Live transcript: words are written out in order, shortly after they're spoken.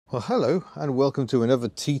Well, hello and welcome to another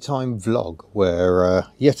tea time vlog where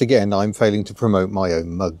yet again I'm failing to promote my own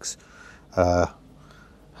mugs.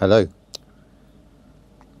 Hello.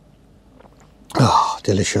 Oh,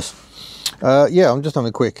 delicious. Yeah, I'm just having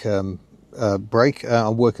a quick break.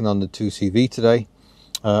 I'm working on the 2CV today.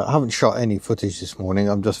 I haven't shot any footage this morning.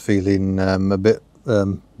 I'm just feeling a bit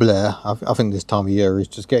blare. I think this time of year is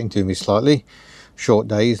just getting to me slightly. Short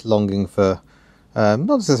days, longing for not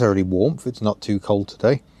necessarily warmth. It's not too cold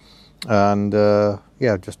today. And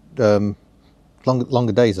yeah, just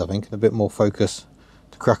longer days, I think, and a bit more focus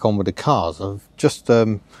to crack on with the cars.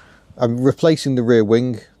 I'm replacing the rear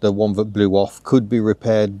wing. The one that blew off could be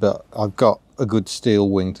repaired, but I've got a good steel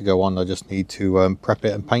wing to go on. I just need to prep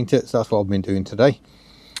it and paint it, so that's what I've been doing today.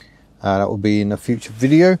 That will be in a future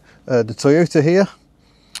video. The Toyota here.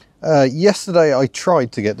 Yesterday I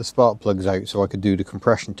tried to get the spark plugs out so I could do the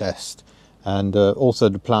compression test, and also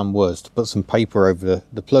the plan was to put some paper over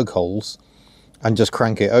the plug holes and just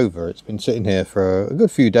crank it over. It's been sitting here for a good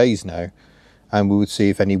few days now, and we would see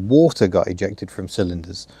if any water got ejected from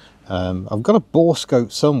cylinders. I've got a bore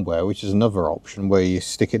scope somewhere, which is another option, where you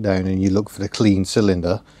stick it down and you look for the clean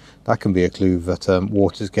cylinder. That can be a clue that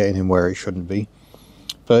water's getting in where it shouldn't be.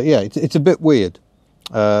 But yeah, it's a bit weird.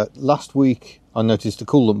 Last week I noticed the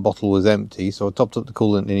coolant bottle was empty, so I topped up the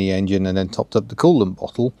coolant in the engine and then topped up the coolant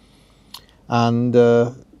bottle, and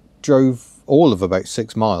drove all of about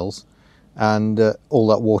 6 miles, and all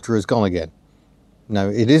that water has gone again. Now,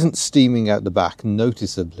 it isn't steaming out the back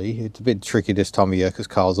noticeably. It's a bit tricky this time of year because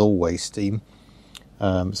cars always steam,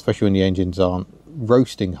 especially when the engines aren't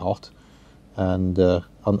roasting hot, and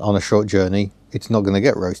on a short journey it's not going to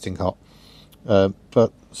get roasting hot.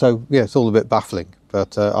 But so yeah, it's all a bit baffling.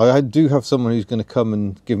 But I do have someone who's going to come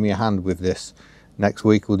and give me a hand with this. Next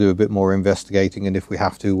week we'll do a bit more investigating, and if we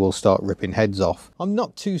have to, we'll start ripping heads off. I'm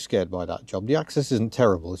not too scared by that job. The access isn't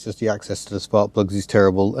terrible, it's just the access to the spark plugs is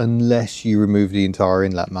terrible unless you remove the entire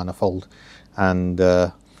inlet manifold, and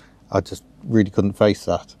I just really couldn't face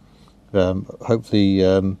that. Hopefully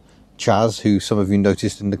Chaz, who some of you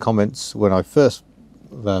noticed in the comments when I first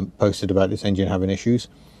posted about this engine having issues,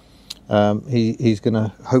 he's going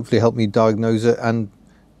to hopefully help me diagnose it and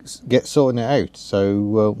get sorting it out. So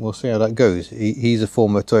we'll see how that goes. He's a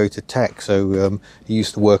former Toyota tech, so he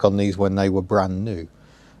used to work on these when they were brand new,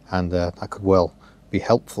 and that could well be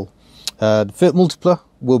helpful. The Fiat Multipla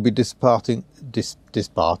will be disappearing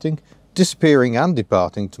and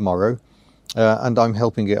departing tomorrow, and I'm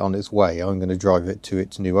helping it on its way. I'm going to drive it to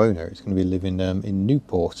its new owner. It's going to be living in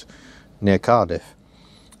Newport near Cardiff.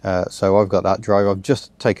 So I've got that drive. I've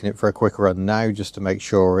just taken it for a quick run now just to make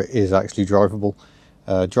sure it is actually drivable.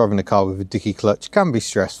 Driving a car with a dicky clutch can be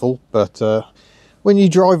stressful, but when you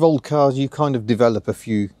drive old cars you kind of develop a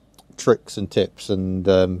few tricks and tips and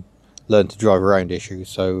learn to drive around issues.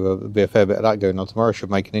 So there'll be a fair bit of that going on tomorrow. Should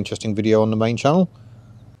make an interesting video on the main channel.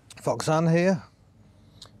 Foxanne here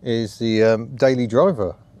is the daily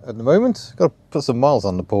driver at the moment. Got to put some miles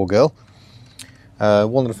on the poor girl.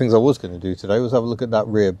 One of the things I was going to do today was have a look at that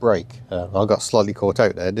rear brake. I got slightly caught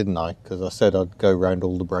out there, didn't I? Because I said I'd go around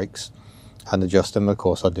all the brakes and adjust them. Of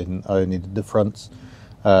course I didn't. I only did the fronts.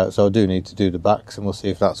 So I do need to do the backs, and we'll see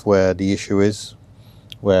if that's where the issue is,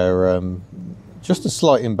 where just a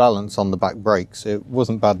slight imbalance on the back brakes. It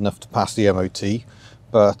wasn't bad enough to pass the MOT,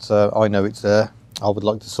 but I know it's there. I would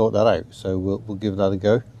like to sort that out, so we'll give that a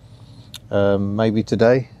go. Maybe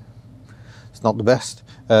today. It's not the best.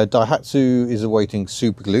 Daihatsu is awaiting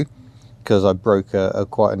super glue because I broke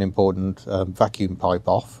quite an important vacuum pipe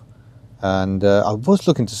off, and I was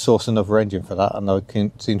looking to source another engine for that, and I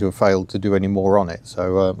seem to have failed to do any more on it.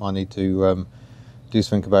 So I need to do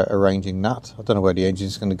something about arranging that. I don't know where the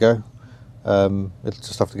engine's going to go. It'll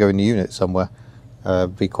just have to go in the unit somewhere.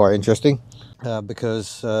 Be quite interesting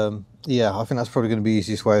because yeah, I think that's probably going to be the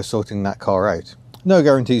easiest way of sorting that car out. No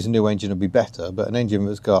guarantees a new engine will be better, but an engine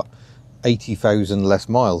that's got 80,000 less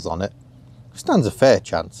miles on it stands a fair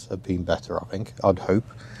chance of being better, I think. I'd hope.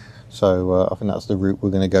 So I think that's the route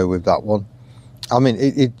we're going to go with that one. I mean,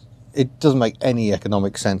 it doesn't make any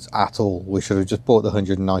economic sense at all. We should have just bought the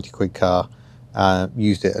 190 quid car,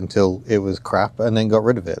 used it until it was crap, and then got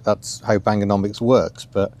rid of it. That's how Bangonomics works.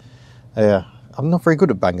 But yeah, I'm not very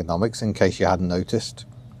good at Bangonomics, in case you hadn't noticed.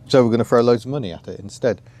 So we're going to throw loads of money at it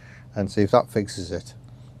instead and see if that fixes it.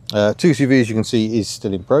 2CV, as you can see, is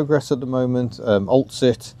still in progress at the moment.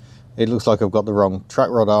 Alt-sit, it looks like I've got the wrong track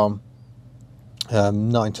rod arm.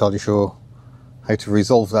 Not entirely sure how to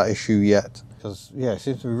resolve that issue yet, because yeah, it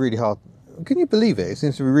seems to be really hard. Can you believe it? It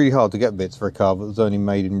seems to be really hard to get bits for a car that was only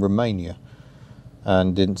made in Romania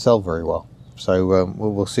and didn't sell very well. So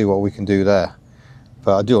we'll see what we can do there.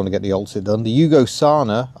 but I do want to get the Alta done. The Yugo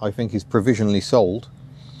Sana, I think, is provisionally sold.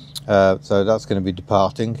 So that's going to be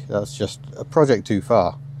departing. That's just a project too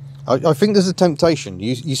far. I think there's a temptation.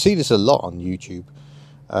 You see this a lot on YouTube,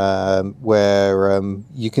 where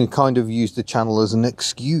you can kind of use the channel as an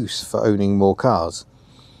excuse for owning more cars.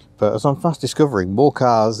 But as I'm fast discovering, more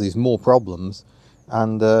cars is more problems,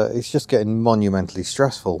 and it's just getting monumentally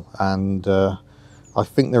stressful. And I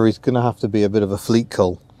think there is going to have to be a bit of a fleet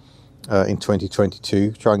cull in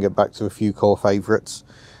 2022. Try and get back to a few core favourites,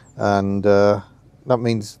 and that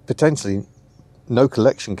means potentially no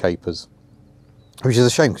collection capers, which is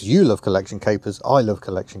a shame because you love collection capers, I love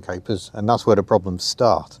collection capers, and that's where the problems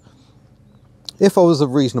start. If I was a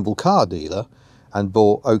reasonable car dealer and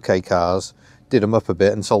bought okay cars, did them up a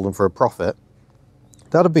bit and sold them for a profit,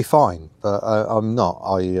 that'd be fine, but I'm not.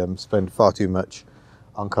 I spend far too much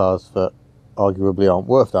on cars that arguably aren't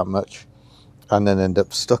worth that much, and then end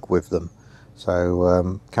up stuck with them,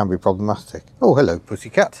 so can be problematic. Oh, hello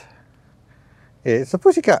pussycat. It's a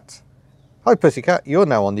pussycat. Hi pussycat, you're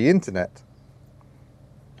now on the internet.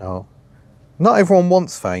 Oh, not everyone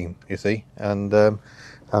wants fame, you see, and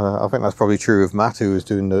I think that's probably true of Matt, who was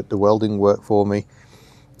doing the welding work for me,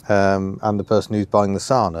 and the person who's buying the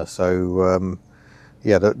Sana. So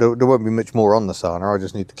yeah, there won't be much more on the Sana. I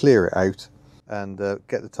just need to clear it out and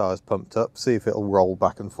get the tyres pumped up, see if it'll roll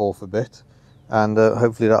back and forth a bit, and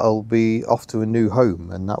hopefully that'll be off to a new home,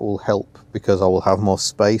 and that will help because I will have more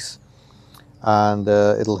space, and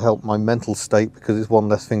it'll help my mental state because it's one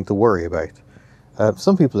less thing to worry about.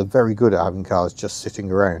 Some people are very good at having cars just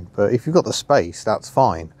sitting around, but if you've got the space, that's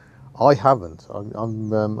fine. I haven't.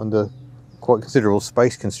 I'm under quite considerable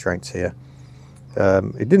space constraints here.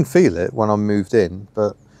 It didn't feel it when I moved in,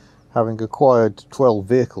 but having acquired 12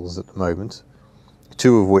 vehicles at the moment,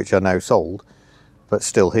 2 of which are now sold, but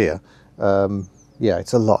still here, yeah,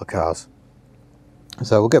 it's a lot of cars.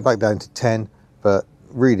 So we'll get back down to 10, but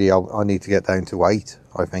really I need to get down to 8,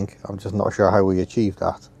 I think. I'm just not sure how we achieve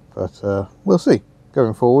that, but we'll see.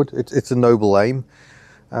 Going forward, it's a noble aim,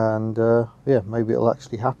 and yeah, maybe it'll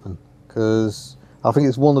actually happen, because I think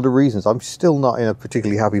it's one of the reasons I'm still not in a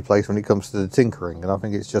particularly happy place when it comes to the tinkering, and I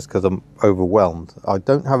think it's just because I'm overwhelmed. I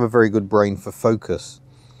don't have a very good brain for focus,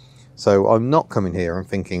 so I'm not coming here and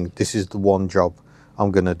thinking this is the one job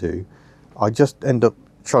I'm going to do. I just end up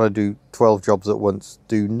trying to do 12 jobs at once,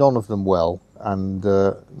 do none of them well, and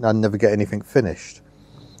never get anything finished.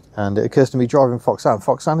 And it occurs to me, driving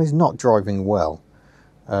Foxanne is not driving well.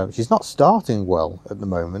 She's not starting well at the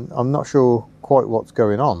moment. I'm not sure quite what's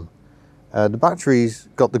going on. The battery's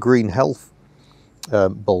got the green health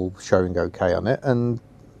bulb showing okay on it, and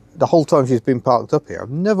the whole time she's been parked up here, I've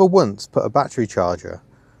never once put a battery charger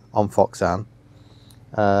on Foxanne.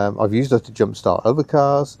 I've used her to jump start other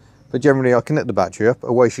cars, but generally I connect the battery up,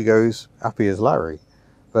 away she goes, happy as Larry.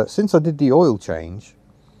 But since I did the oil change,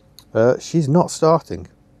 she's not starting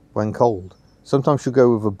when cold. Sometimes she'll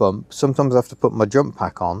go with a bump, sometimes I have to put my jump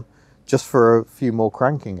pack on just for a few more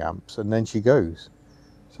cranking amps, and then she goes.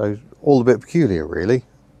 So all a bit peculiar, really.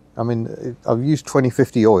 I mean, I've used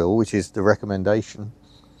 2050 oil, which is the recommendation,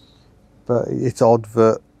 but it's odd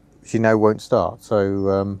that she now won't start.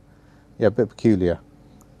 So yeah, a bit peculiar.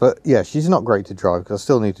 But yeah, she's not great to drive because I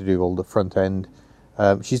still need to do all the front end.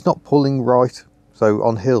 She's not pulling right, so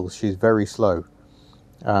on hills she's very slow,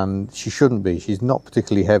 and she shouldn't be. She's not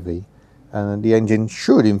particularly heavy, and the engine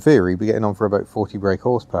should, in theory, be getting on for about 40 brake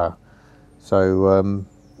horsepower. So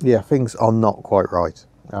yeah, things are not quite right,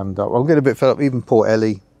 and I'm getting a bit fed up. Even poor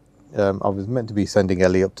Ellie, I was meant to be sending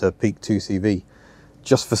Ellie up to peak 2CV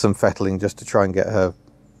just for some fettling, just to try and get her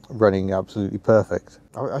running absolutely perfect.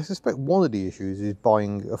 I suspect one of the issues is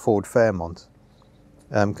buying a Ford Fairmont.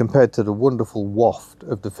 Compared to the wonderful waft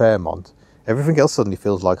of the Fairmont, everything else suddenly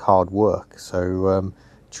feels like hard work. So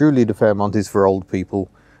truly the Fairmont is for old people,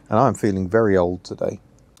 and I'm feeling very old today.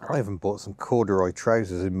 I even bought some corduroy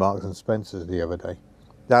trousers in Marks and Spencer's the other day.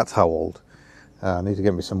 That's how old. I need to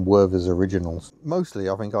get me some Werther's Originals. Mostly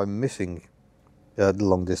I think I'm missing the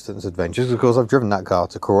long distance adventures because I've driven that car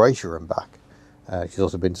to Croatia and back. She's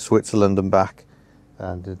also been to Switzerland and back,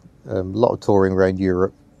 and a lot of touring around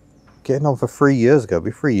Europe. Getting on for 3 years ago. It'll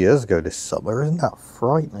be 3 years ago this summer. Isn't that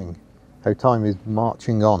frightening? How time is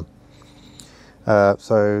marching on.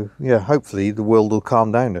 So yeah, hopefully the world will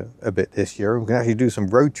calm down a bit this year, and we can actually do some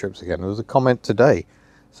road trips again. There was a comment today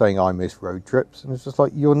saying I miss road trips, and it's just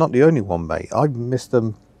like, you're not the only one, mate. I missed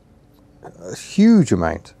them a huge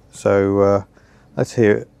amount. So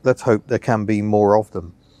let's hope there can be more of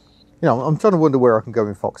them. You know, I'm trying to wonder where I can go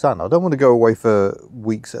in Foxanne. I don't want to go away for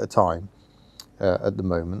weeks at a time at the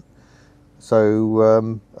moment.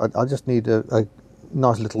 So I just need a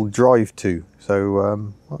nice little drive to.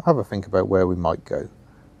 So I'll have a think about where we might go.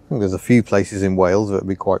 I think there's a few places in Wales that would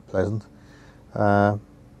be quite pleasant. I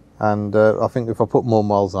think if I put more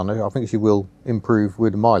miles on it, I think she will improve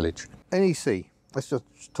with mileage. NEC, let's just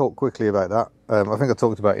talk quickly about that. I think I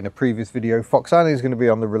talked about it in a previous video. Foxannie is going to be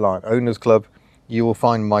on the Reliant Owners Club. You will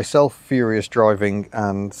find myself, Furious Driving,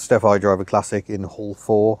 and Steph iDriver Classic in Hall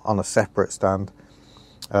 4 on a separate stand.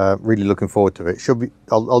 Really looking forward to it.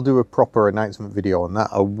 I'll do a proper announcement video on that.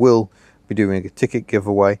 I will be doing a ticket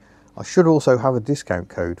giveaway. I should also have a discount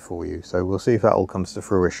code for you, so we'll see if that all comes to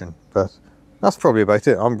fruition. But that's probably about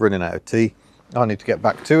it. I'm running out of tea. I need to get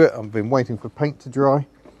back to it. I've been waiting for paint to dry.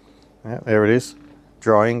 Yeah, there it is,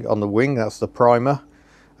 drying on the wing. That's the primer.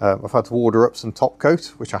 I've had to order up some top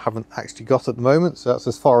coat, which I haven't actually got at the moment, so that's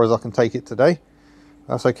as far as I can take it today.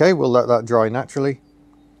 That's okay, we'll let that dry naturally.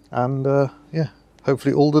 And yeah,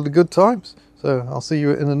 hopefully all to the good times. So I'll see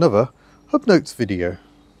you in another Hub Notes video.